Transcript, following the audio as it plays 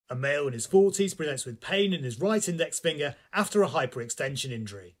A male in his 40s presents with pain in his right index finger after a hyperextension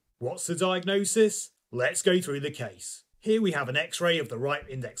injury. What's the diagnosis? Let's go through the case. Here we have an X-ray of the right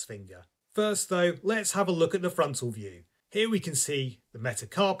index finger. First though, let's have a look at the frontal view. Here we can see the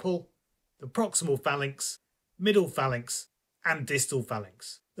metacarpal, the proximal phalanx, middle phalanx, and distal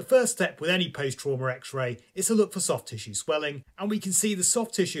phalanx. The first step with any post-trauma X-ray is to look for soft tissue swelling, and we can see the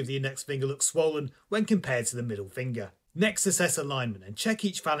soft tissue of the index finger looks swollen when compared to the middle finger. Next, assess alignment and check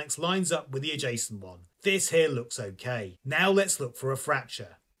each phalanx lines up with the adjacent one. This here looks okay. Now let's look for a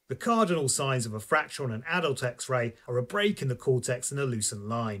fracture. The cardinal signs of a fracture on an adult X-ray are a break in the cortex and a loosened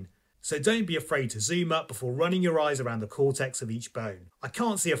line. So don't be afraid to zoom up before running your eyes around the cortex of each bone. I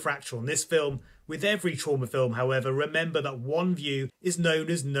can't see a fracture on this film. With every trauma film, however, remember that one view is known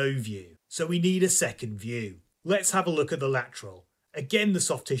as no view. So we need a second view. Let's have a look at the lateral. Again, the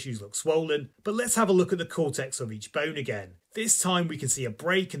soft tissues look swollen, but let's have a look at the cortex of each bone again. This time we can see a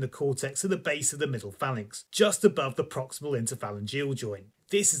break in the cortex at the base of the middle phalanx, just above the proximal interphalangeal joint.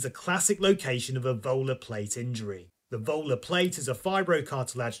 This is the classic location of a volar plate injury. The volar plate is a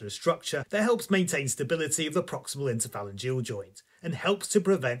fibrocartilaginous structure that helps maintain stability of the proximal interphalangeal joint and helps to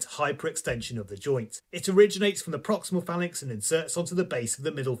prevent hyperextension of the joint. It originates from the proximal phalanx and inserts onto the base of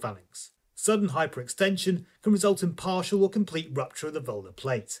the middle phalanx. Sudden hyperextension can result in partial or complete rupture of the volar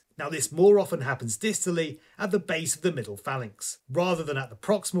plate. Now this more often happens distally at the base of the middle phalanx, rather than at the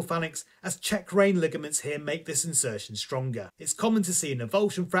proximal phalanx, as check rein ligaments here make this insertion stronger. It's common to see an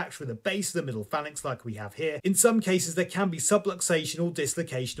avulsion fracture at the base of the middle phalanx like we have here. In some cases there can be subluxation or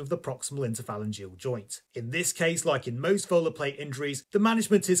dislocation of the proximal interphalangeal joint. In this case, like in most volar plate injuries, the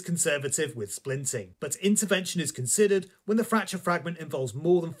management is conservative with splinting, but intervention is considered when the fracture fragment involves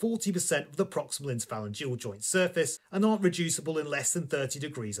more than 40% of the proximal interphalangeal joint surface and aren't reducible in less than 30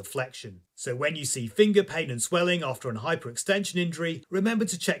 degrees of flexion. So when you see finger pain and swelling after an hyperextension injury, remember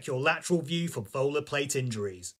to check your lateral view for volar plate injuries.